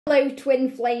Hello twin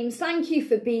flames, thank you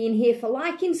for being here, for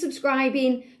liking,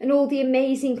 subscribing and all the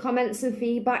amazing comments and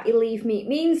feedback you leave me. It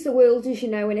means the world, as you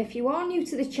know, and if you are new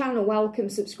to the channel, welcome,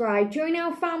 subscribe, join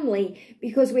our family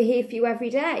because we're here for you every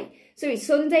day. So it's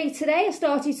Sunday today. I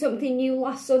started something new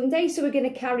last Sunday, so we're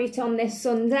going to carry it on this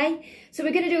Sunday. So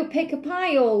we're going to do a pick a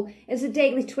pile as a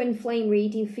daily twin flame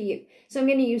reading for you. So I'm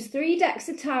going to use 3 decks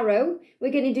of tarot,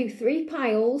 we're going to do 3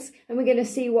 piles and we're going to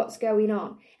see what's going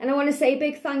on. And I want to say a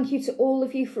big thank you to all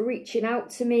of you for reaching out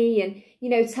to me and, you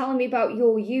know, telling me about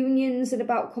your unions and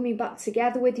about coming back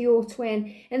together with your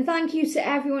twin. And thank you to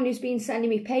everyone who's been sending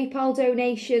me PayPal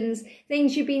donations,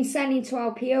 things you've been sending to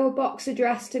our PO box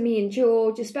address to me and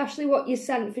George, especially what you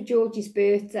sent for George's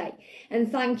birthday.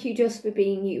 And thank you just for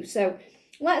being you. So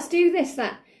let's do this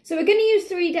then. So we're going to use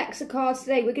 3 decks of cards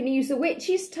today. We're going to use the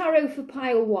Witch's Tarot for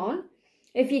pile 1.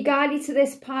 If you're guided to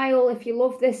this pile, if you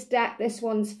love this deck, this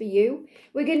one's for you.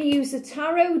 We're going to use the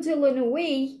Tarot de la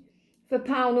Nuit for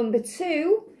pile number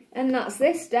 2, and that's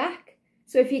this deck.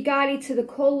 So if you're guided to the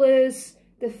colours,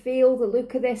 the feel, the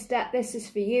look of this deck, this is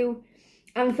for you.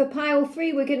 And for pile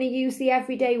 3, we're going to use the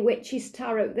Everyday Witch's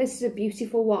Tarot. This is a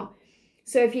beautiful one.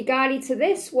 So if you're guided to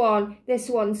this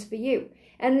one's for you.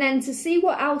 And then to see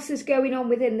what else is going on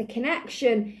within the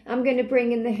connection, I'm going to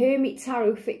bring in the Hermit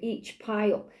Tarot for each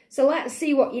pile. So let's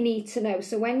see what you need to know.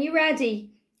 So when you're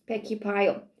ready, pick your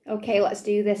pile. Okay, let's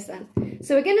do this then.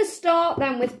 So we're going to start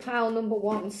then with pile number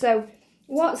 1. So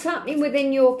what's happening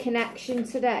within your connection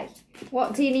today?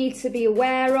 What do you need to be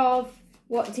aware of?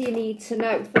 What do you need to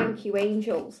know? Thank you,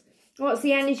 angels. What's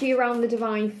the energy around the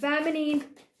Divine Feminine?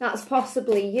 That's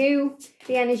possibly you.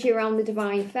 The energy around the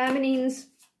Divine Feminines.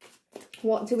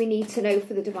 What do we need to know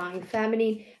for the Divine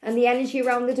Feminine? And the energy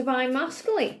around the Divine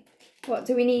Masculine. What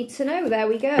do we need to know? There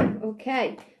we go.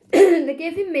 Okay. They're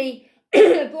giving me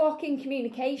a block in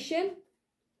communication.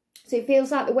 So it feels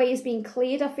like the way is being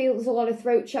cleared. I feel there's a lot of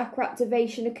throat chakra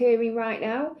activation occurring right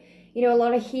now. You know, a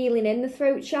lot of healing in the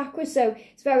throat chakra. So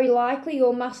it's very likely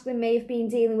your masculine may have been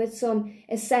dealing with some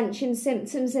ascension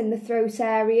symptoms in the throat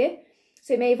area.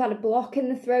 So he may have had a block in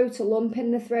the throat, a lump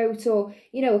in the throat, or,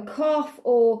 you know, a cough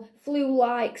or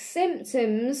flu-like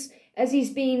symptoms as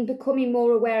he's been becoming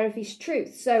more aware of his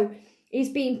truth. So he's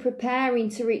been preparing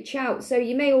to reach out. So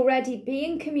you may already be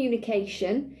in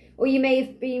communication, or you may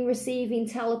have been receiving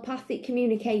telepathic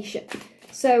communication.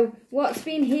 So what's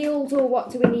been healed, or what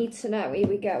do we need to know? Here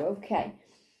we go. Okay.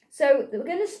 So we're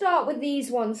going to start with these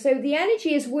ones. So the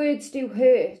energy is words do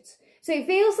hurt. So it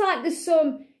feels like there's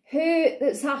some hurt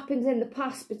that's happened in the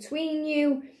past between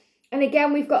you. And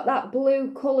again, we've got that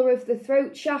blue colour of the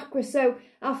throat chakra. So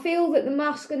I feel that the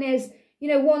masculine is, you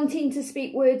know, wanting to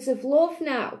speak words of love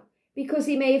now because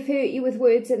he may have hurt you with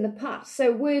words in the past.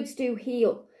 So words do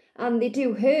heal and they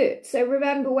do hurt. So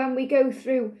remember, when we go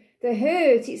through the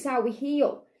hurt, it's how we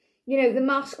heal. You know, the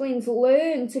masculines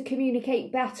learn to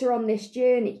communicate better on this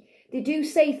journey. They do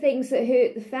say things that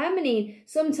hurt the feminine.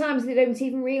 Sometimes they don't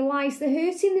even realise they're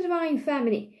hurting the Divine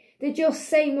Feminine. They're just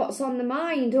saying what's on the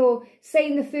mind or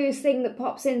saying the first thing that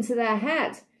pops into their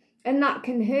head. And that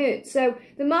can hurt. So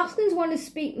the masculines want to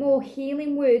speak more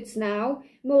healing words now,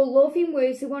 more loving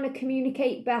words. They want to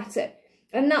communicate better.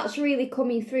 And that's really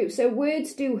coming through. So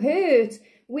words do hurt.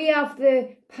 We have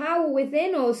the power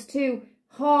within us to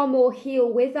harm or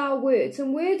heal with our words.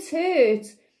 And words hurt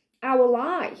our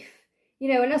life.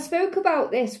 You know, and I spoke about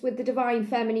this with the Divine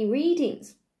Feminine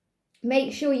readings.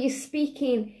 Make sure you're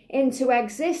speaking into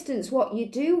existence what you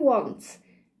do want,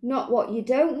 not what you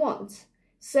don't want.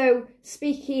 So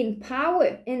speaking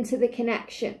power into the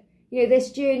connection. You know,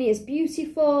 this journey is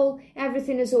beautiful.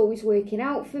 Everything is always working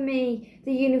out for me.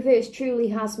 The universe truly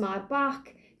has my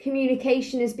back.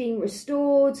 Communication is being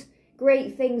restored.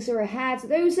 Great things are ahead.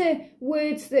 Those are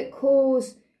words that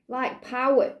cause like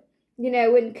power, you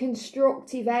know, and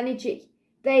constructive energy.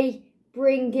 They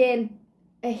bring in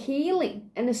a healing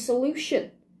and a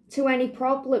solution to any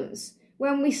problems.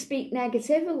 When we speak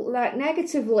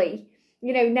negatively,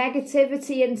 you know,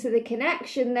 negativity into the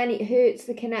connection, then it hurts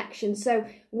the connection. So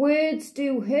words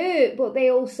do hurt, but they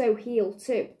also heal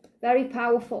too. Very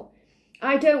powerful.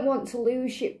 I don't want to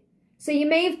lose you. So you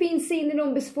may have been seeing the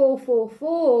numbers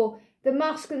 444. The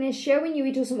masculine is showing you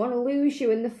he doesn't want to lose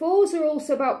you. And the 4s are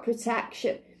also about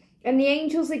protection. And the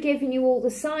angels are giving you all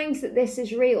the signs that this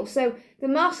is real. So the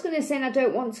masculine is saying, I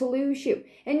don't want to lose you.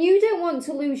 And you don't want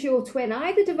to lose your twin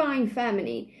either, Divine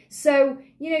Feminine. So,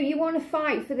 you know, you want to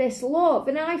fight for this love.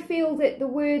 And I feel that the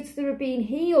words that are being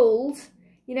healed,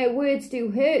 you know, words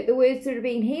do hurt. The words that are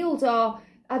being healed are,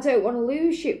 I don't want to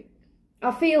lose you.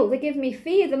 I feel they give me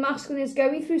fear. The masculine is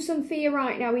going through some fear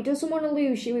right now. He doesn't want to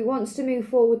lose you. He wants to move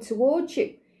forward towards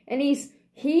you. And he's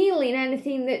healing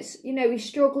anything that's, you know, is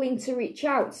struggling to reach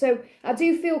out. So I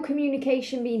do feel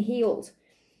communication being healed.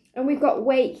 And we've got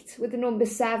weight with the number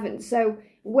 7. So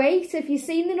weight, if you've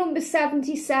seen the number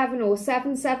 77 or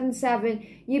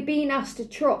 777, you're being asked to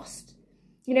trust.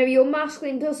 You know, your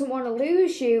masculine doesn't want to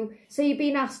lose you, so you're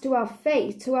being asked to have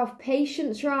faith, to have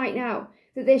patience right now,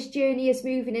 that this journey is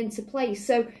moving into place.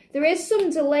 So there is some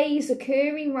delays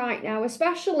occurring right now,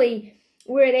 especially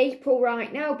we're in April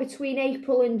right now. Between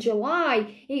April and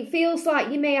July, it feels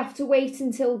like you may have to wait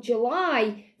until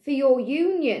July for your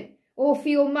union, or for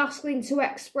your masculine to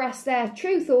express their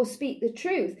truth or speak the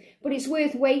truth, but it's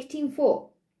worth waiting for.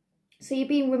 So you're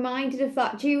being reminded of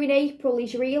that. During April,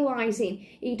 he's realising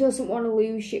he doesn't want to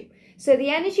lose you. So the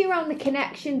energy around the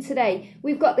connection today,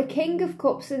 we've got the King of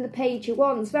Cups and the Page of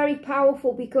Wands. Very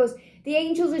powerful, because the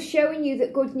angels are showing you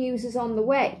that good news is on the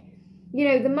way. You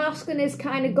know, the masculine has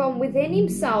kind of gone within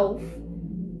himself.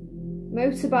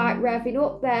 Motorbike revving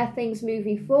up there, things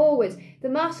moving forward. The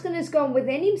masculine has gone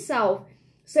within himself,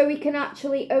 so he can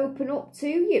actually open up to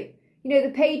you. You know,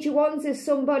 the Page of Wands is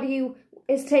somebody who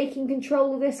is taking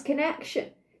control of this connection.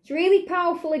 It's really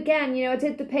powerful again. You know, I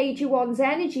did the Page of Wands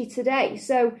energy today.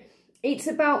 So it's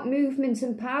about movement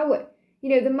and power. You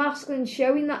know, the masculine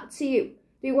showing that to you.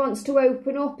 He wants to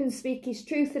open up and speak his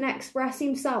truth and express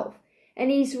himself.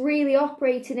 And he's really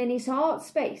operating in his heart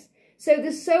space. So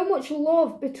there's so much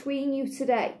love between you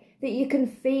today that you can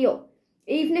feel.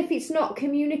 Even if it's not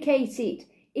communicated,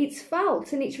 it's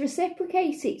felt and it's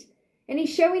reciprocated, and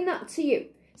he's showing that to you.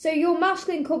 So your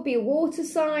masculine could be a water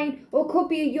sign or could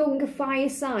be a younger fire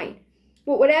sign,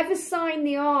 but whatever sign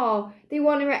they are, they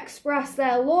want to express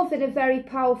their love in a very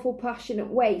powerful, passionate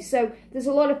way. So there's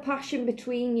a lot of passion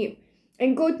between you,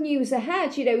 and good news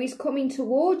ahead. You know, he's coming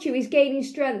towards you, he's gaining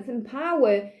strength and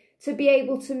power to be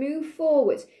able to move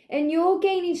forward, and you're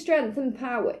gaining strength and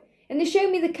power. And they show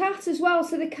me the cat as well,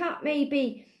 so the cat may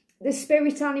be the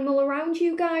spirit animal around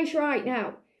you guys right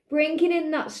now, bringing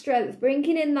in that strength,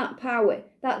 bringing in that power,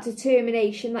 that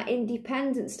determination, that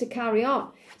independence to carry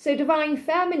on. So divine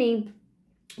feminine,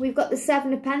 we've got the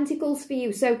 7 of Pentacles for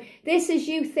you. So this is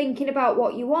you thinking about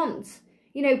what you want,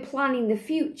 you know, planning the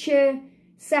future,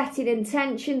 setting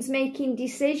intentions, making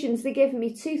decisions. They're giving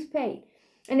me tooth pain.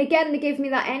 And again, they give me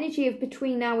that energy of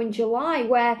between now and July,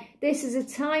 where this is a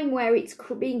time where it's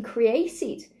being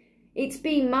created. It's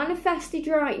being manifested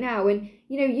right now, and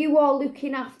you know, you are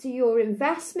looking after your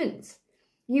investment.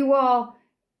 You are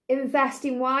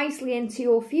investing wisely into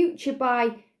your future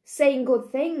by saying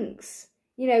good things,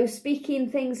 you know, speaking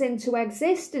things into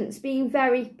existence, being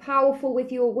very powerful with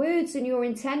your words and your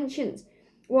intentions.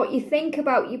 What you think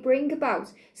about, you bring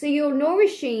about. So you're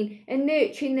nourishing and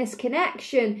nurturing this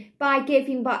connection by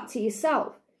giving back to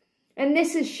yourself. And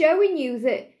this is showing you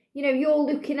that, you know, you're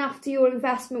looking after your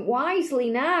investment wisely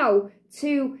now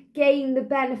to gain the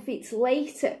benefits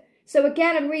later. So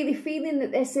again, I'm really feeling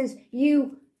that this is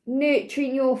you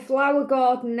nurturing your flower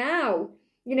garden now.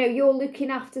 You know, you're looking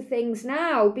after things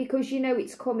now because you know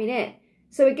it's coming in.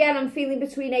 So again, I'm feeling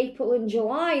between April and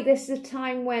July, this is a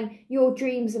time when your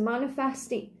dreams are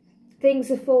manifesting.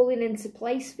 Things are falling into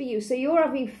place for you. So you're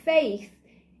having faith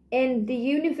in the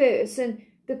universe and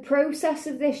the process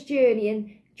of this journey,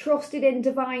 and trusted in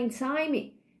divine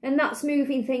timing, and that's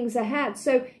moving things ahead.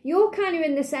 So you're kind of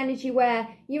in this energy where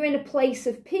you're in a place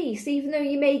of peace, even though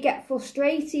you may get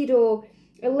frustrated or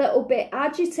a little bit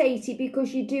agitated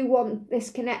because you do want this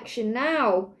connection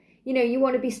now. You know, you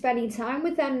want to be spending time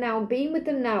with them now and being with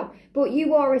them now, but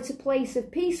you are at a place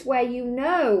of peace where you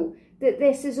know that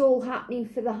this is all happening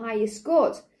for the highest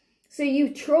good. So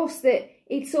you trust that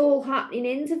it's all happening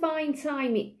in divine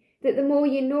timing, that the more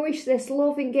you nourish this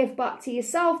love and give back to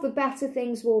yourself, the better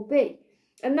things will be.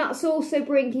 And that's also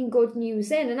bringing good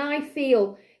news in. And I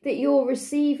feel that you're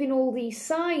receiving all these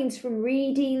signs from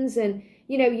readings and,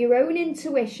 you know, your own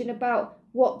intuition about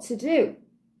what to do.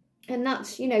 And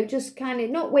that's, you know, just kind of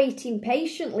not waiting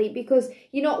patiently, because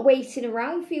you're not waiting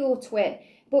around for your twin,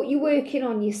 but you're working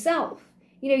on yourself.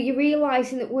 You know, you're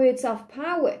realising that words have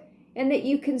power and that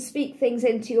you can speak things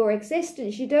into your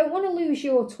existence. You don't want to lose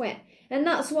your twin. And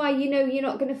that's why, you know, you're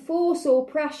not going to force or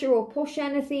pressure or push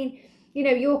anything. You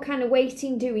know, you're kind of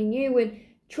waiting, doing you, and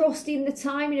trusting the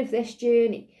timing of this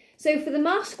journey. So for the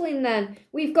masculine then,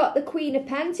 we've got the Queen of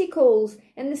Pentacles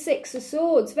and the Six of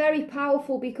Swords. Very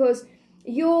powerful, because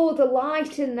you're the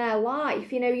light in their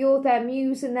life. You know, you're their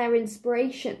muse and their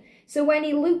inspiration. So when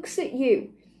he looks at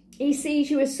you, he sees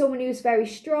you as someone who's very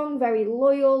strong, very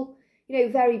loyal, you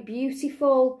know, very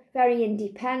beautiful, very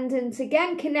independent.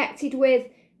 Again, connected with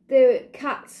the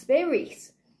cat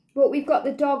spirit. But we've got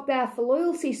the dog there for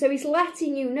loyalty. So he's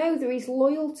letting you know that he's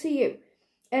loyal to you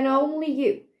and only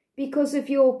you, because of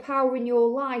your power and your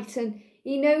light. And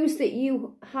he knows that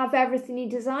you have everything he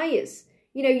desires.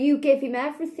 You know, you give him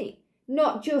everything,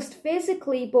 not just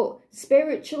physically, but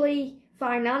spiritually,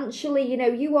 financially. You know,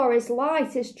 you are his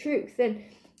light, his truth. And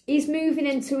he's moving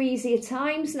into easier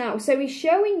times now. So he's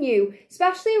showing you,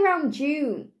 especially around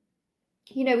June,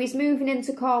 you know, he's moving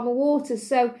into calmer waters.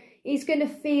 So he's going to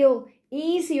feel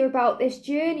easier about this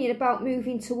journey and about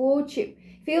moving towards you.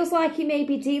 Feels like he may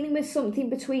be dealing with something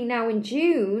between now and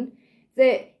June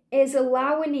that is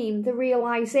allowing him the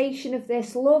realisation of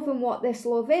this love and what this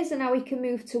love is and how he can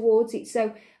move towards it.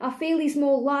 So I feel he's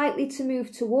more likely to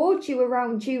move towards you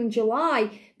around June,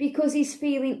 July, because he's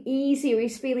feeling easier,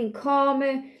 he's feeling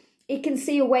calmer, he can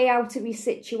see a way out of his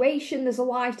situation, there's a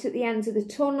light at the end of the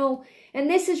tunnel. And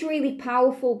this is really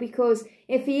powerful because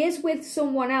if he is with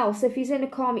someone else, if he's in a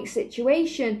karmic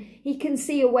situation, he can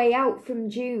see a way out from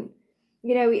June.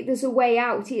 You know, there's a way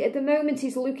out. At the moment,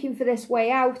 he's looking for this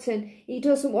way out and he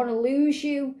doesn't want to lose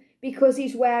you because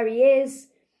he's where he is.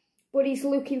 But he's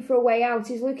looking for a way out.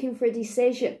 He's looking for a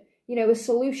decision, you know, a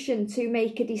solution to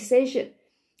make a decision.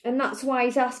 And that's why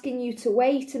he's asking you to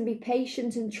wait and be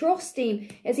patient and trust him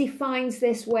as he finds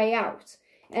this way out.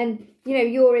 And, you know,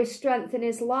 you're his strength and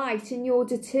his light and you're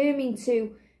determined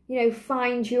to, you know,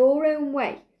 find your own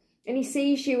way. And he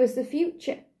sees you as the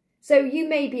future. So you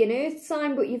may be an earth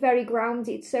sign, but you're very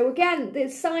grounded. So again, the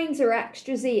signs are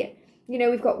extras here. You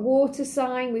know, we've got water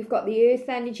sign, we've got the earth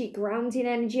energy, grounding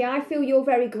energy. I feel you're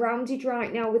very grounded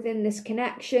right now within this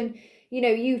connection. You know,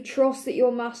 you trust that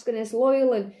your masculine is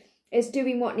loyal and is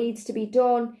doing what needs to be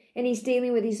done. And he's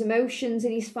dealing with his emotions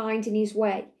and he's finding his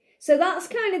way. So that's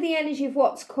kind of the energy of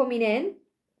what's coming in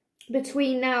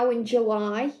between now and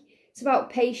July. It's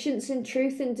about patience and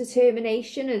truth and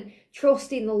determination and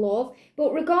trusting the love.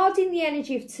 But regarding the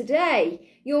energy of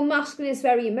today, your masculine is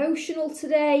very emotional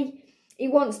today. He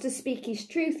wants to speak his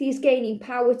truth. He's gaining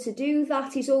power to do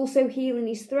that. He's also healing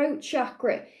his throat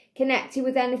chakra, connected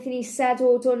with anything he's said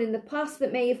or done in the past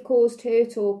that may have caused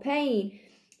hurt or pain.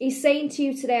 He's saying to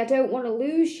you today, I don't want to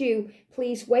lose you.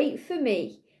 Please wait for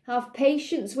me. Have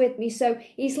patience with me. So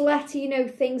he's letting you know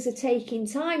things are taking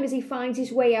time as he finds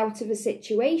his way out of a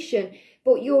situation.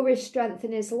 But you're his strength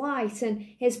and his light and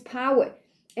his power.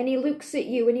 And he looks at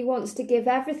you and he wants to give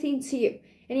everything to you.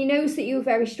 And he knows that you're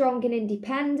very strong and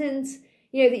independent.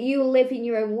 You know, that you live in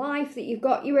your own life, that you've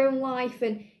got your own life.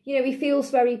 And, you know, he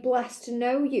feels very blessed to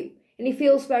know you. And he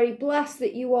feels very blessed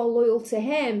that you are loyal to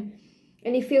him.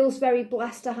 And he feels very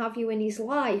blessed to have you in his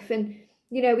life. And,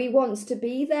 you know, he wants to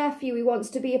be there for you. He wants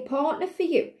to be a partner for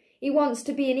you. He wants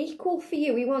to be an equal for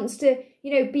you. He wants to,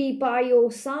 you know, be by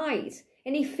your side.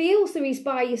 And he feels that he's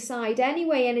by your side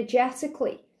anyway,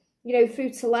 energetically, you know,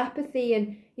 through telepathy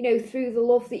and, you know, through the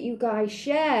love that you guys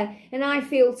share. And I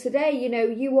feel today, you know,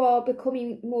 you are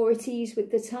becoming more at ease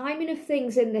with the timing of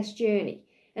things in this journey.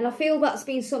 And I feel that's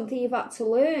been something you've had to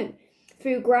learn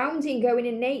through grounding, going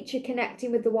in nature,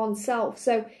 connecting with the oneself.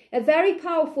 So a very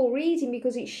powerful reading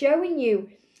because it's showing you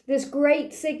there's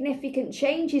great significant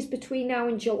changes between now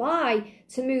and July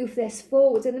to move this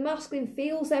forward. And the masculine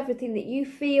feels everything that you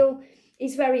feel.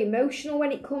 He's very emotional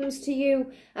when it comes to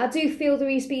you. I do feel that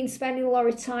he's been spending a lot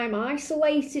of time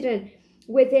isolated and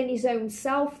within his own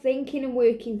self, thinking and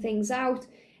working things out.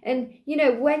 And, you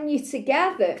know, when you're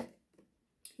together,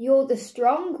 you're the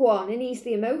strong one and he's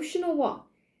the emotional one.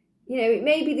 You know, it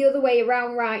may be the other way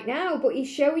around right now, but he's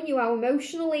showing you how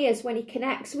emotional he is when he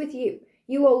connects with you.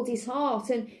 You hold his heart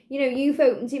and, you know, you've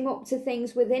opened him up to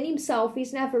things within himself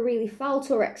he's never really felt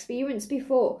or experienced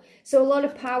before. So a lot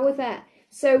of power there.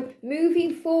 So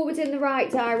moving forward in the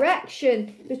right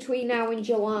direction between now and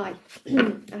July.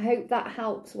 I hope that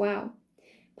helps. Wow.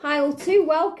 Pile 2,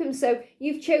 welcome. So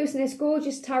you've chosen this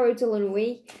gorgeous Tarot de la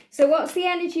Nuit. So what's the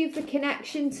energy of the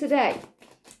connection today?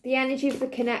 The energy of the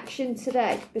connection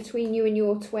today between you and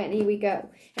your twin. Here we go.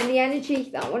 And the energy,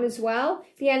 that one as well.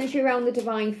 The energy around the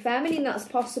divine feminine, that's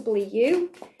possibly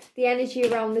you. The energy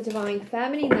around the divine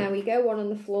feminine, there we go, one on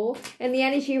the floor. And the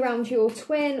energy around your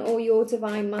twin or your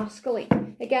divine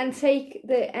masculine. Again, take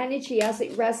the energy as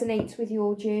it resonates with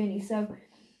your journey. So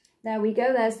there we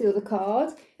go, there's the other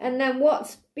card. And then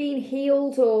what's been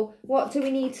healed or what do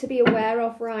we need to be aware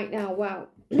of right now? Wow.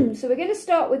 So we're going to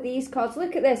start with these cards.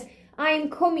 Look at this. I am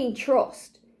coming,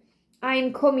 trust. I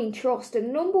am coming, trust.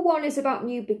 And number 1 is about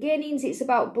new beginnings. It's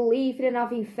about believing and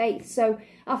having faith. So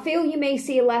I feel you may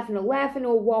see 1111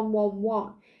 or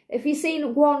 111. If you're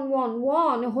seeing 111,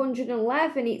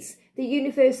 111, it's the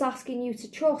universe asking you to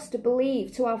trust, to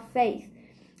believe, to have faith.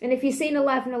 And if you're seeing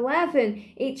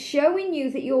 1111, it's showing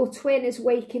you that your twin is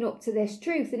waking up to this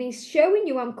truth. And he's showing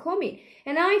you, I'm coming.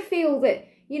 And I feel that,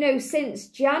 you know, since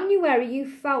January,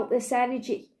 you've felt this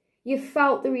energy. You've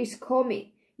felt there is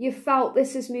coming. You've felt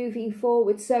this is moving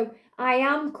forward. So I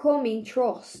am coming,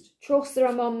 trust. Trust that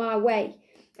I'm on my way.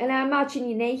 And I imagine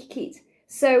you're naked.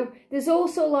 So there's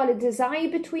also a lot of desire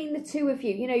between the two of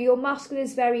you. You know, your masculine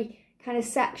is very kind of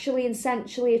sexually and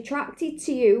sensually attracted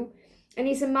to you. And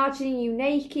he's imagining you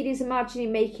naked. He's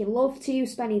imagining making love to you,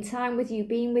 spending time with you,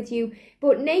 being with you.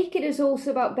 But naked is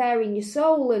also about bearing your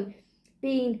soul and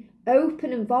being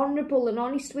open and vulnerable and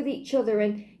honest with each other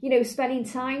and, you know, spending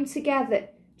time together,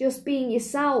 just being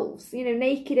yourselves. You know,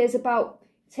 naked is about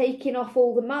taking off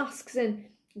all the masks and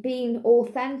being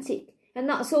authentic. And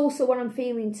that's also what I'm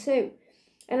feeling too.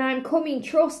 And I'm coming,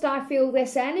 trust, I feel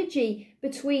this energy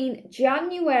between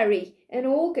January and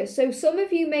August. So some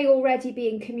of you may already be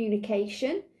in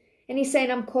communication. And he's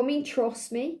saying, I'm coming,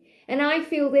 trust me. And I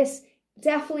feel this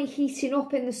definitely heating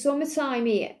up in the summertime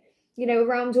here. You know,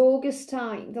 around August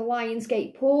time, the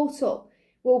Lionsgate portal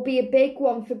will be a big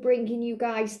one for bringing you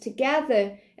guys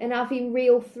together and having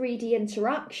real 3D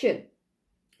interaction.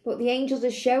 But the angels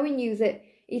are showing you that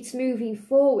it's moving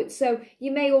forward. So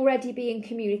you may already be in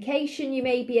communication. You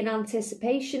may be in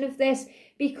anticipation of this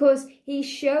because he's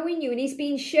showing you, and he's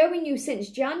been showing you since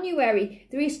January,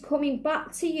 that he's coming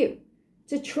back to you,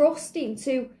 to trust him,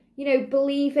 to, you know,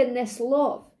 believe in this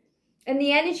love. And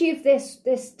the energy of this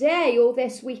day or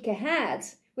this week ahead,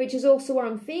 which is also what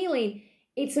I'm feeling,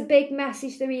 it's a big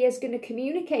message that he is going to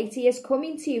communicate. He is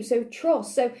coming to you. So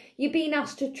trust. So you're being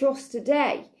asked to trust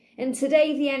today. And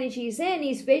today the energy is in.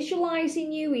 He's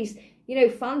visualizing you. He's, you know,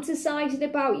 fantasizing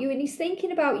about you. And he's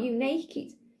thinking about you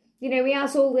naked. You know, he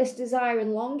has all this desire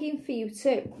and longing for you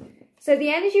too. So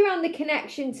the energy around the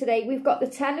connection today, we've got the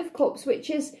 10 of Cups, which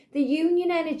is the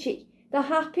union energy, the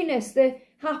happiness, the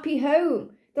happy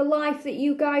home, the life that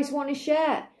you guys want to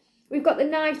share. We've got the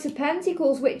Knight of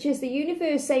Pentacles, which is the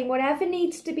universe saying whatever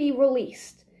needs to be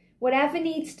released, whatever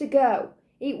needs to go,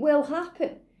 it will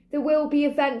happen. There will be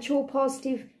eventual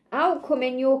positive outcome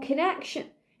in your connection.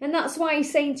 And that's why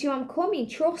he's saying to you, I'm coming,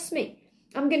 trust me.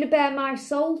 I'm going to bear my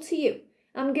soul to you.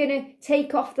 I'm going to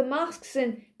take off the masks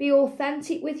and be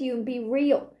authentic with you and be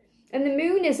real. And the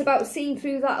moon is about seeing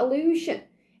through that illusion.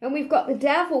 And we've got the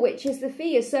devil, which is the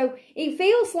fear. So it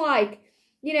feels like,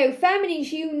 you know,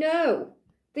 feminines, you know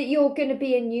that you're going to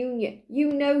be in union.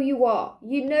 You know you are.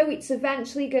 You know it's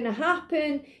eventually going to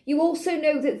happen. You also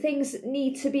know that things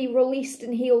need to be released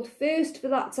and healed first for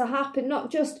that to happen, not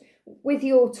just with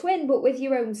your twin, but with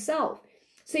your own self.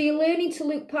 So you're learning to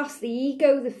look past the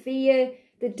ego, the fear,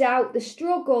 the doubt, the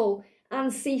struggle,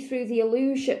 and see through the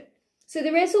illusion. So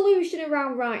there is illusion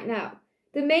around right now.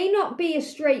 There may not be a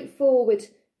straightforward,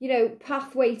 you know,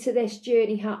 pathway to this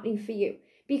journey happening for you,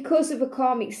 because of a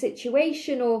karmic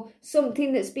situation or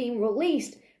something that's being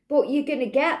released, but you're going to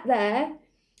get there.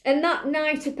 And that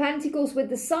Knight of Pentacles with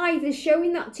the scythe is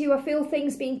showing that to you. I feel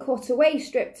things being cut away,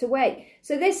 stripped away.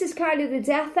 So this is kind of the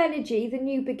death energy, the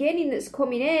new beginning that's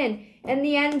coming in, and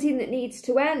the ending that needs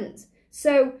to end.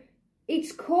 So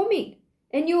it's coming,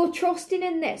 and you're trusting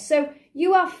in this. So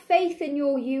you have faith in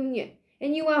your union,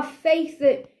 and you have faith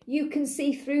that you can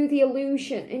see through the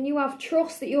illusion, and you have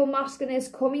trust that your masculine is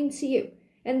coming to you.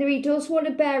 And that he does want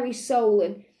to bear his soul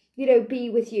and, you know, be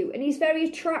with you. And he's very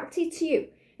attracted to you.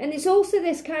 And it's also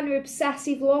this kind of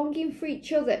obsessive longing for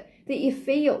each other that you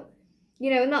feel.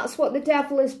 You know, and that's what the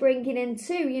devil is bringing in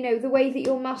too. You know, the way that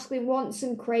your masculine wants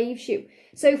and craves you.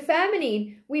 So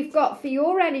feminine, we've got for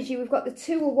your energy, we've got the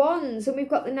 2 of Wands and we've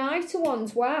got the Knight of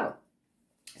Wands. Wow.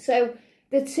 So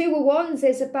the 2 of Wands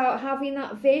is about having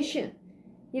that vision,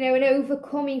 you know, and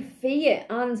overcoming fear.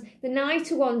 And the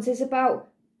Knight of Wands is about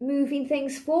moving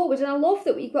things forward. And I love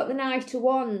that we've got the Knight of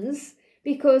Wands,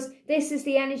 because this is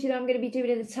the energy that I'm going to be doing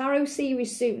in the tarot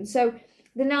series soon. So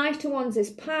the Knight of Wands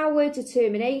is power,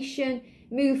 determination,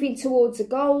 moving towards a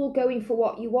goal, going for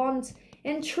what you want,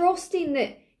 and trusting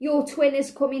that your twin is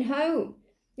coming home.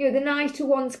 You know, the Knight of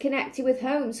Wands connected with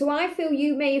home. So I feel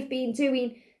you may have been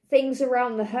doing things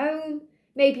around the home.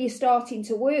 Maybe you're starting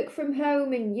to work from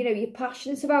home and, you know, you're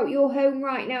passionate about your home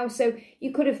right now. So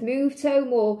you could have moved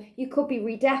home, or you could be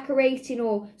redecorating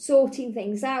or sorting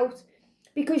things out,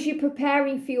 because you're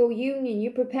preparing for your union.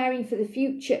 You're preparing for the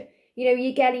future. You know,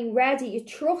 you're getting ready. You're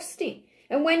trusting.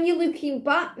 And when you're looking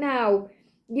back now,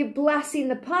 you're blessing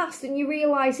the past and you're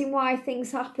realising why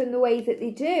things happen the way that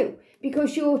they do,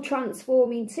 because you're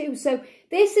transforming too. So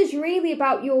this is really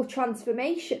about your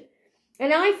transformation.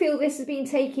 And I feel this has been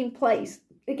taking place.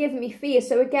 They're giving me fear.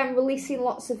 So again, releasing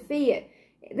lots of fear.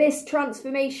 This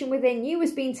transformation within you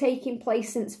has been taking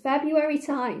place since February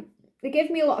time. They give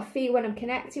me a lot of fear when I'm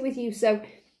connecting with you. So,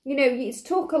 you know, it's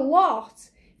took a lot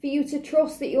for you to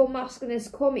trust that your masculine is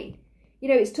coming. You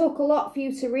know, it's took a lot for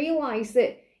you to realise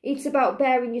that It's about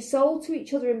bearing your soul to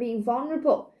each other and being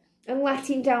vulnerable and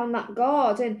letting down that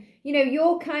guard. And, you know,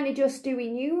 you're kind of just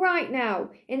doing you right now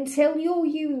until your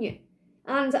union.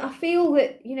 And I feel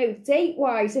that, you know,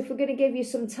 date-wise, if we're going to give you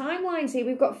some timelines here,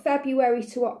 we've got February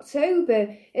to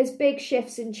October as big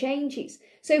shifts and changes.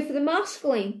 So for the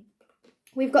masculine,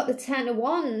 we've got the Ten of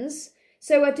Wands.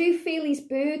 So I do feel he's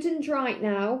burdened right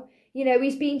now. You know,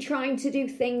 he's been trying to do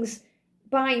things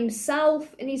by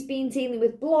himself, and he's been dealing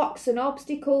with blocks and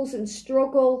obstacles and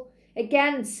struggle.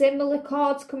 Again, similar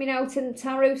cards coming out in the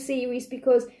tarot series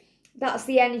because that's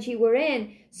the energy we're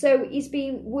in. So he's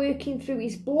been working through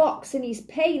his blocks and his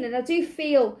pain. And I do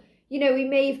feel, you know, he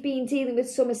may have been dealing with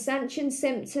some ascension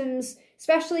symptoms,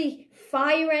 especially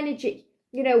fire energy,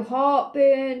 you know,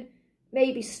 heartburn,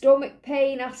 maybe stomach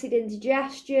pain, acid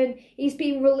indigestion. He's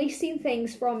been releasing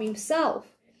things from himself.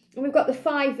 And we've got the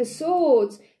Five of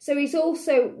Swords. So he's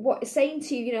also saying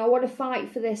to you, you know, I want to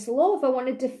fight for this love. I want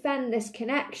to defend this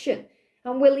connection.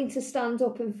 I'm willing to stand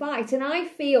up and fight. And I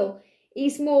feel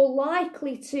he's more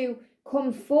likely to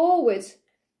come forward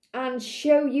and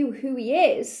show you who he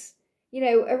is, you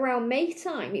know, around May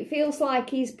time. It feels like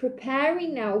he's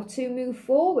preparing now to move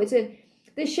forward. And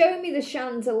they're showing me the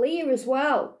chandelier as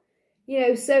well. You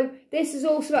know, so this is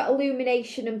also about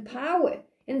illumination and power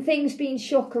and things being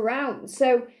shook around.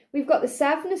 So we've got the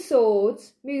Seven of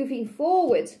Swords moving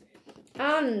forward,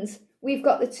 and we've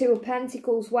got the Two of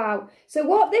Pentacles. Wow. So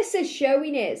what this is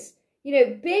showing is, you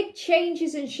know, big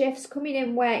changes and shifts coming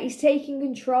in where he's taking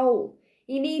control.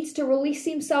 He needs to release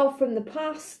himself from the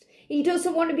past. He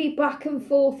doesn't want to be back and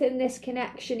forth in this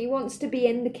connection. He wants to be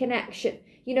in the connection,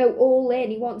 you know, all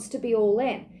in. He wants to be all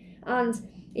in. And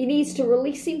he needs to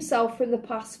release himself from the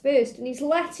past first. And he's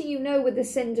letting you know with the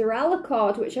Cinderella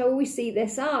card, which I always see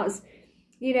this as,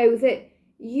 you know, that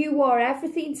you are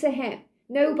everything to him.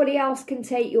 Nobody else can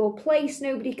take your place.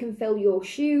 Nobody can fill your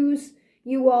shoes.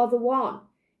 You are the one.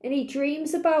 And he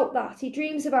dreams about that. He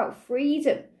dreams about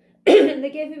freedom. And they're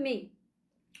giving me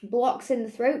blocks in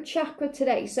the throat chakra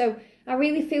today. So I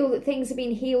really feel that things have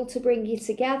been healed to bring you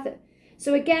together.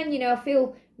 So again, you know, I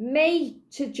feel May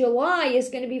to July is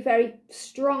going to be very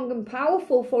strong and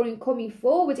powerful for him coming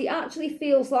forward. It actually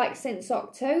feels like since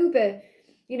October,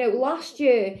 you know, last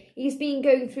year, he's been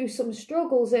going through some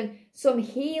struggles and some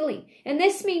healing. And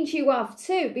this means you have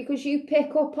too, because you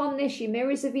pick up on this, you're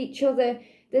mirrors of each other.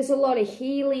 There's a lot of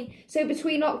healing. So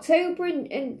between October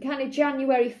and kind of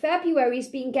January, February, he's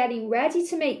been getting ready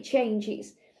to make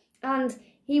changes. And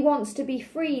he wants to be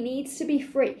free, needs to be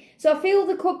free. So I feel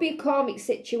there could be a karmic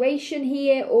situation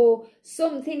here or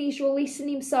something he's releasing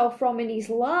himself from in his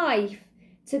life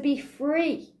to be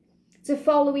free, to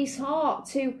follow his heart,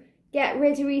 to get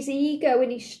rid of his ego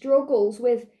and his struggles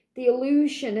with the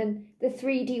illusion and the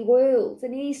 3D world.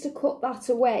 And he needs to cut that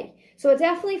away. So I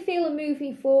definitely feel him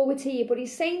moving forward here. But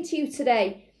he's saying to you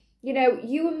today, you know,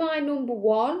 you are my number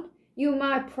one. You are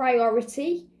my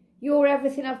priority. You're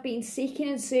everything I've been seeking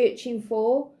and searching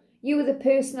for. You are the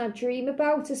person I dream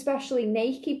about, especially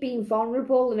naked, being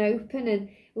vulnerable and open and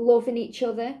loving each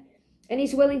other. And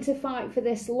he's willing to fight for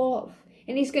this love.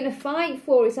 And he's going to fight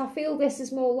for it. I feel this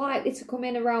is more likely to come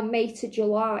in around May to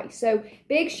July. So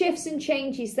big shifts and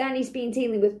changes then. He's been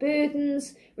dealing with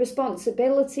burdens,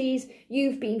 responsibilities.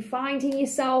 You've been finding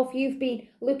yourself. You've been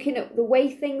looking at the way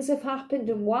things have happened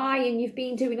and why. And you've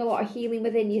been doing a lot of healing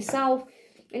within yourself.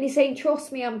 And he's saying,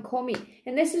 trust me, I'm coming.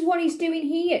 And this is what he's doing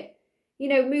here. You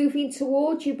know, moving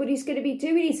towards you. But he's going to be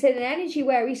doing it in an energy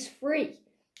where he's free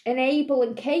and able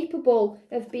and capable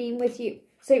of being with you.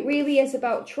 So it really is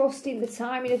about trusting the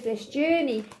timing of this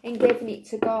journey and giving it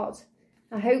to God.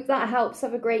 I hope that helps.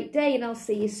 Have a great day and I'll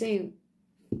see you soon.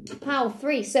 Pile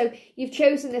 3. So you've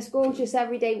chosen this gorgeous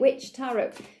Everyday Witch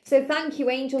Tarot. So thank you,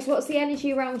 angels. What's the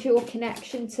energy around your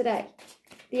connection today?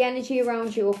 The energy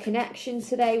around your connection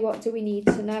today. What do we need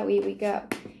to know? Here we go.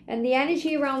 And the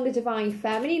energy around the Divine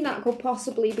Feminine. That could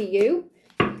possibly be you.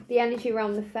 The energy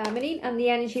around the Feminine and the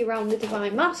energy around the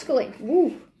Divine Masculine.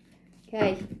 Woo.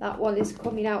 Okay, that one is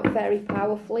coming out very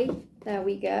powerfully. There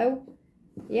we go.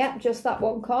 Yep, just that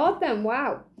one card then.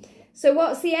 Wow. So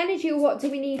what's the energy or what do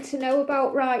we need to know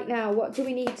about right now? What do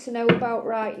we need to know about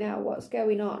right now? What's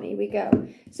going on? Here we go.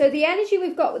 So the energy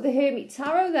we've got with the Hermit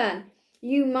Tarot then.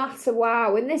 You matter.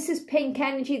 Wow. And this is pink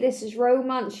energy. This is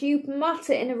romance. You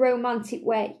matter in a romantic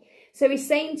way. So he's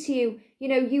saying to you, you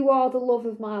know, you are the love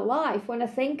of my life. When I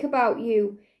think about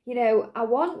you, you know, I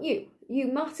want you. You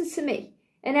matter to me.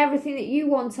 And everything that you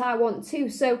want, I want too.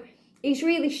 So he's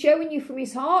really showing you from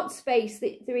his heart space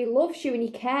that he loves you and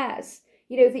he cares,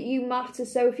 you know, that you matter.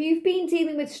 So if you've been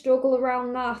dealing with struggle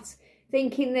around that,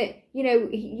 thinking that, you know,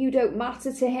 you don't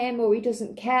matter to him or he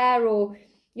doesn't care or,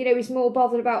 you know, he's more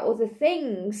bothered about other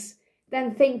things,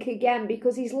 then think again,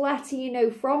 because he's letting you know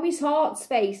from his heart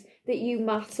space that you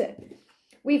matter.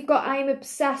 We've got, I'm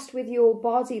obsessed with your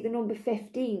body, the number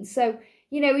 15. So,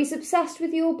 you know, he's obsessed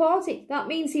with your body. That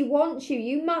means he wants you.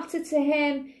 You matter to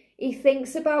him. He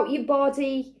thinks about your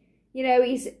body. You know,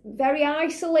 he's very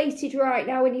isolated right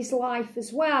now in his life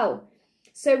as well.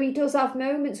 So he does have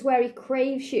moments where he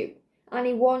craves you and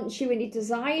he wants you and he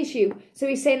desires you. So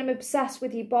he's saying, I'm obsessed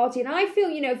with your body. And I feel,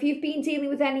 you know, if you've been dealing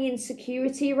with any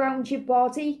insecurity around your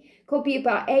body, it could be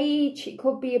about age, it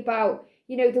could be about,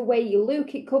 you know, the way you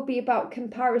look, it could be about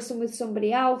comparison with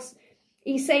somebody else.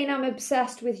 He's saying, I'm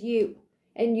obsessed with you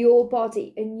and your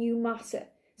body and you matter.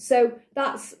 So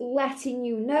that's letting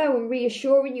you know and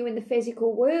reassuring you in the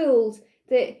physical world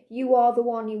that you are the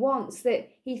one he wants, that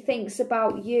he thinks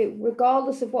about you,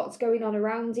 regardless of what's going on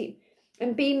around him,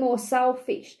 and be more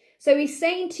selfish. So he's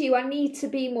saying to you, I need to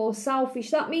be more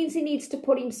selfish. That means he needs to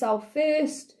put himself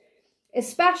first,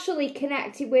 especially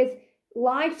connected with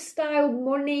lifestyle,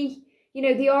 money. You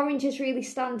know, the orange is really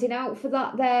standing out for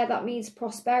that there. That means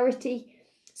prosperity.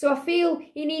 So I feel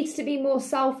he needs to be more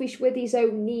selfish with his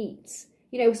own needs.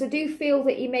 You know, so I do feel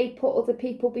that he may put other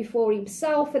people before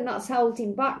himself, and that's held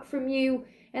him back from you,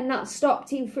 and that's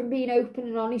stopped him from being open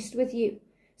and honest with you.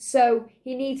 So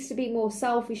he needs to be more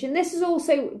selfish. And this is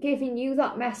also giving you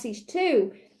that message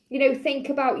too. You know, think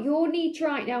about your needs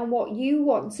right now and what you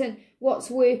want and what's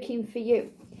working for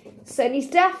you. So, and he's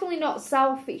definitely not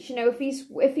selfish. You know,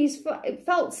 if he's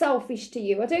felt selfish to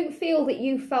you, I don't feel that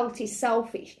you felt he's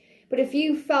selfish. But if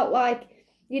you felt like,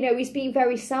 you know, he's being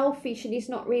very selfish and he's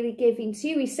not really giving to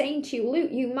you, he's saying to you,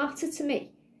 Luke, you matter to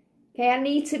me. Okay, I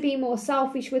need to be more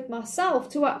selfish with myself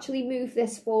to actually move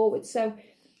this forward. So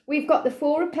we've got the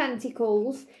 4 of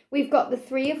Pentacles, we've got the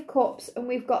 3 of Cups, and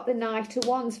we've got the Knight of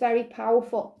Wands, very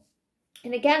powerful.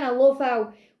 And again, I love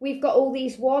how we've got all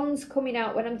these wands coming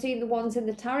out when I'm doing the wands in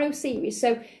the tarot series.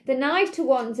 So the Knight of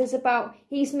Wands is about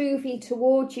he's moving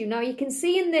towards you. Now you can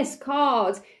see in this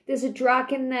card, there's a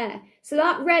dragon there. So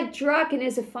that red dragon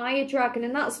is a fire dragon,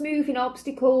 and that's moving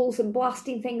obstacles and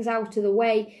blasting things out of the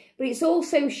way. But it's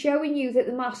also showing you that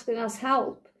the masculine has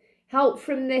help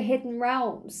from the hidden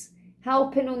realms,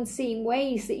 help in unseen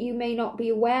ways that you may not be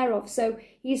aware of. So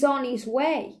he's on his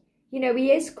way. You know,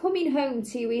 he is coming home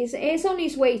to you. He is on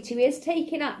his way to you. He is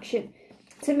taking action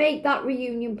to make that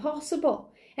reunion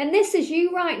possible. And this is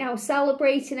you right now,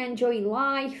 celebrating, enjoying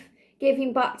life,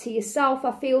 giving back to yourself.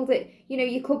 I feel that, you know,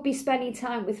 you could be spending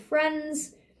time with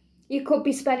friends. You could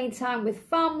be spending time with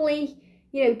family,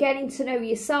 you know, getting to know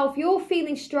yourself. You're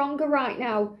feeling stronger right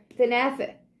now than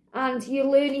ever. And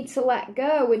you're learning to let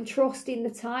go and trust in the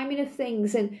timing of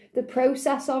things and the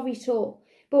process of it all.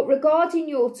 But regarding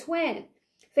your twin,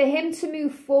 for him to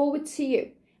move forward to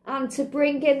you and to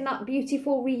bring in that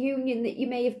beautiful reunion that you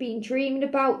may have been dreaming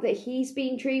about, that he's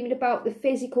been dreaming about, the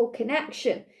physical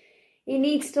connection, he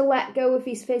needs to let go of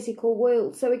his physical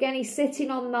world. So again, he's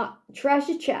sitting on that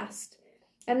treasure chest,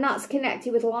 and that's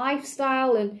connected with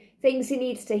lifestyle and things he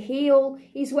needs to heal.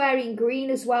 He's wearing green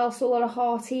as well, so a lot of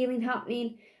heart healing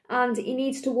happening. And he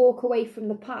needs to walk away from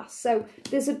the past. So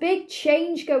there's a big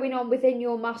change going on within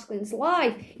your masculine's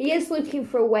life. He is looking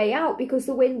for a way out because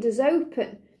the window's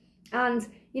open. And,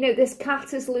 you know, this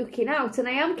cat is looking out. And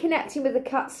I am connecting with the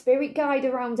cat spirit guide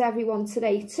around everyone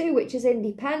today too, which is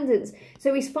independence.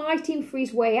 So he's fighting for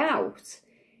his way out.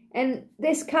 And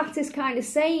this cat is kind of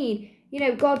saying, you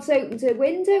know, God's opened a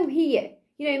window here.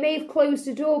 You know, he may have closed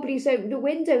the door, but he's opened a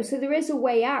window. So there is a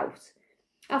way out.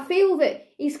 I feel that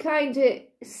he's kind of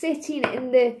sitting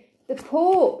in the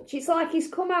porch. It's like he's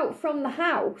come out from the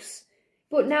house,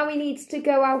 but now he needs to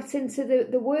go out into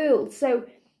the world. So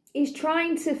he's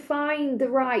trying to find the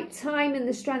right time and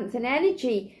the strength and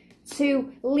energy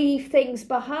to leave things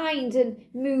behind and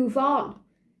move on,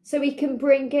 so he can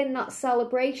bring in that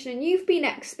celebration. And you've been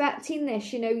expecting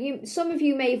this, you know. Some of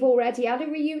you may have already had a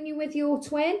reunion with your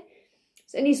twin,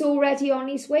 and he's already on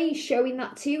his way. He's showing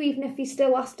that to you, even if he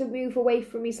still has to move away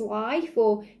from his life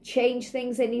or change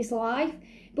things in his life.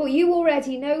 But you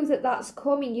already know that that's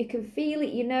coming. You can feel it,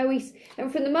 you know.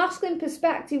 And from the masculine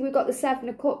perspective, we've got the 7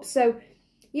 of Cups. So,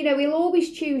 you know, he'll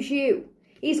always choose you.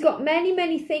 He's got many,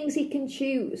 many things he can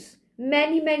choose.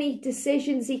 Many, many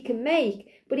decisions he can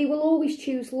make. But he will always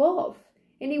choose love.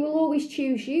 And he will always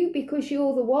choose you because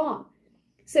you're the one.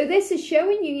 So this is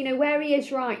showing you, you know, where he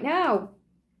is right now.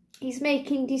 He's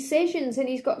making decisions and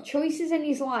he's got choices in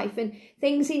his life and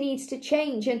things he needs to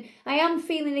change. And I am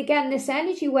feeling again this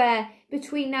energy where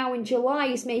between now and July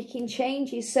he's making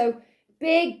changes. So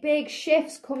big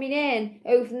shifts coming in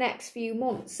over the next few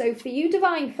months. So for you,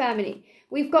 Divine Feminine,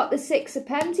 we've got the Six of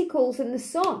Pentacles and the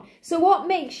Sun. So what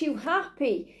makes you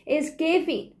happy is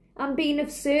giving and being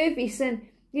of service and,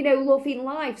 you know, loving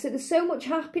life. So there's so much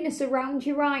happiness around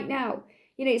you right now.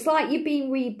 You know, it's like you're being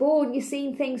reborn. You're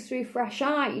seeing things through fresh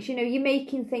eyes. You know, you're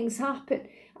making things happen.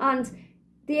 And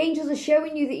the angels are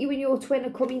showing you that you and your twin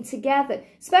are coming together,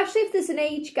 especially if there's an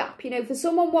age gap. You know, for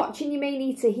someone watching, you may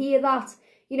need to hear that.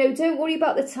 You know, don't worry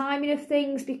about the timing of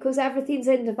things, because everything's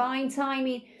in divine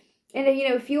timing. And, you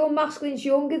know, if your masculine's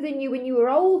younger than you when you were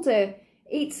older,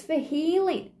 it's for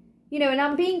healing. You know, and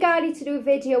I'm being guided to do a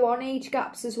video on age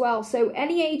gaps as well. So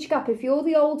any age gap, if you're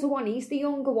the older one, he's the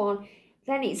younger one,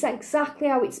 then it's exactly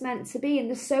how it's meant to be. And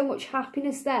there's so much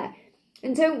happiness there.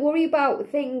 And don't worry about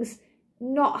things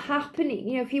not happening.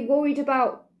 You know, if you're worried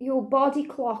about your body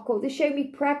clock, or they show me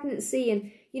pregnancy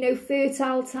and, you know,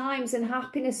 fertile times and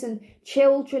happiness and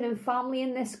children and family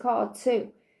in this card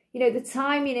too. You know, the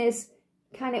timing is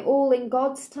kind of all in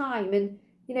God's time, and,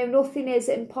 you know, nothing is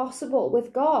impossible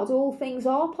with God. All things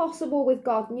are possible with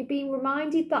God, and you're being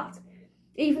reminded that.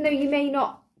 Even though you may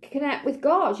not connect with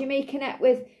God, you may connect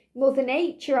with Mother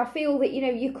Nature. I feel that, you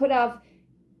know, you could have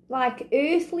like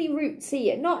earthly roots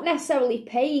here, not necessarily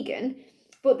pagan,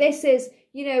 but this is,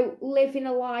 you know, living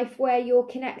a life where you're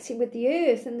connecting with the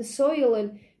earth and the soil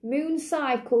and moon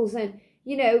cycles and,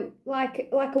 you know, like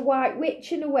a white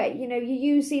witch in a way. You know,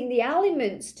 you're using the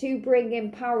elements to bring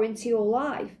in power into your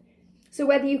life. So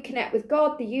whether you connect with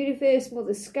God, the universe,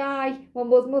 Mother Sky,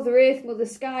 well, Mother Earth, Mother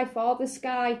Sky, Father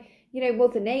Sky, you know,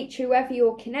 Mother Nature, whoever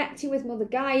you're connecting with, Mother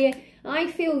Gaia, I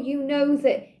feel you know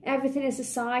that everything is a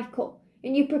cycle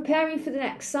and you're preparing for the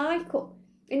next cycle.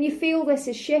 And you feel this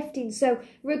is shifting. So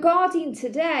regarding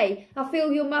today, I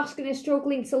feel your masculine is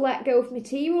struggling to let go of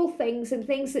material things and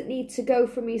things that need to go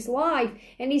from his life.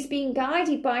 And he's being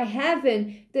guided by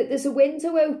heaven that there's a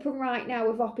window open right now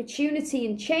of opportunity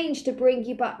and change to bring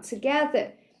you back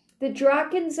together. The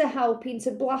dragons are helping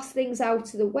to blast things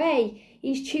out of the way.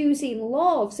 He's choosing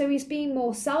love. So he's being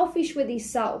more selfish with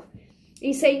himself.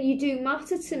 He's saying, you do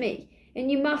matter to me. And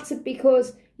you matter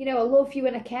because, you know, I love you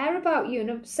and I care about you and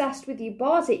I'm obsessed with your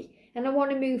body and I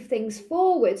want to move things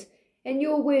forward, and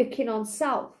you're working on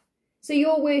self. So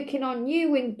you're working on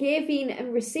you and giving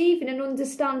and receiving and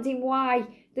understanding why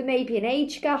there may be an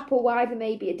age gap or why there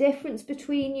may be a difference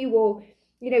between you, or,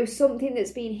 you know, something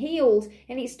that's been healed,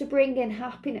 and it's to bring in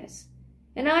happiness.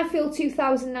 And I feel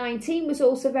 2019 was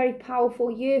also a very powerful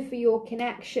year for your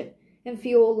connection and for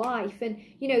your life. And,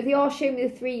 you know, they are showing me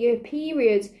the 3-year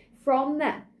period from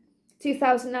there.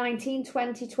 2019,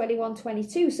 20, 21,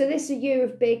 22. So this is a year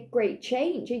of big, great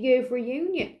change, a year of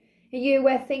reunion, a year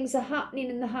where things are happening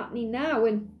and they're happening now.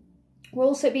 And we're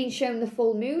also being shown the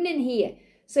full moon in here.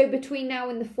 So between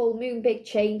now and the full moon, big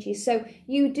changes. So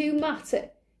you do matter.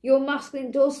 Your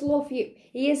masculine does love you.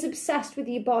 He is obsessed with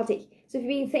your body. So if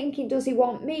you've been thinking, does he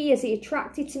want me? Is he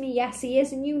attracted to me? Yes, he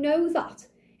is. And you know that.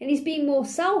 And he's being more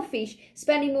selfish,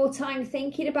 spending more time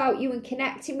thinking about you and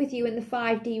connecting with you in the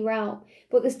 5D realm.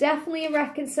 But there's definitely a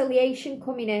reconciliation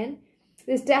coming in.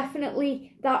 There's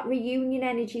definitely that reunion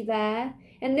energy there.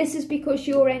 And this is because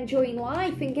you're enjoying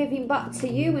life and giving back to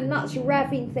you. And that's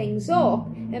revving things up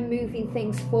and moving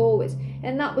things forward.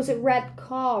 And that was a red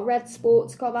car, red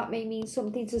sports car. That may mean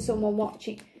something to someone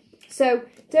watching. So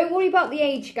don't worry about the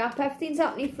age gap. Everything's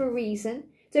happening for a reason.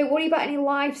 Don't worry about any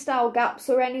lifestyle gaps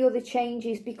or any other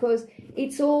changes, because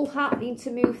it's all happening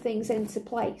to move things into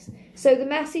place. So the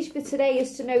message for today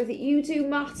is to know that you do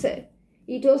matter.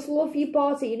 He does love your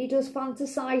body and he does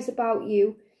fantasize about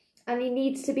you. And he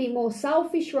needs to be more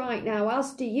selfish right now,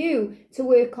 as do you, to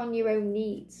work on your own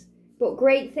needs. But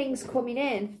great things coming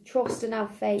in. Trust and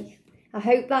have faith. I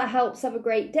hope that helps. Have a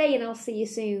great day and I'll see you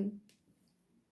soon.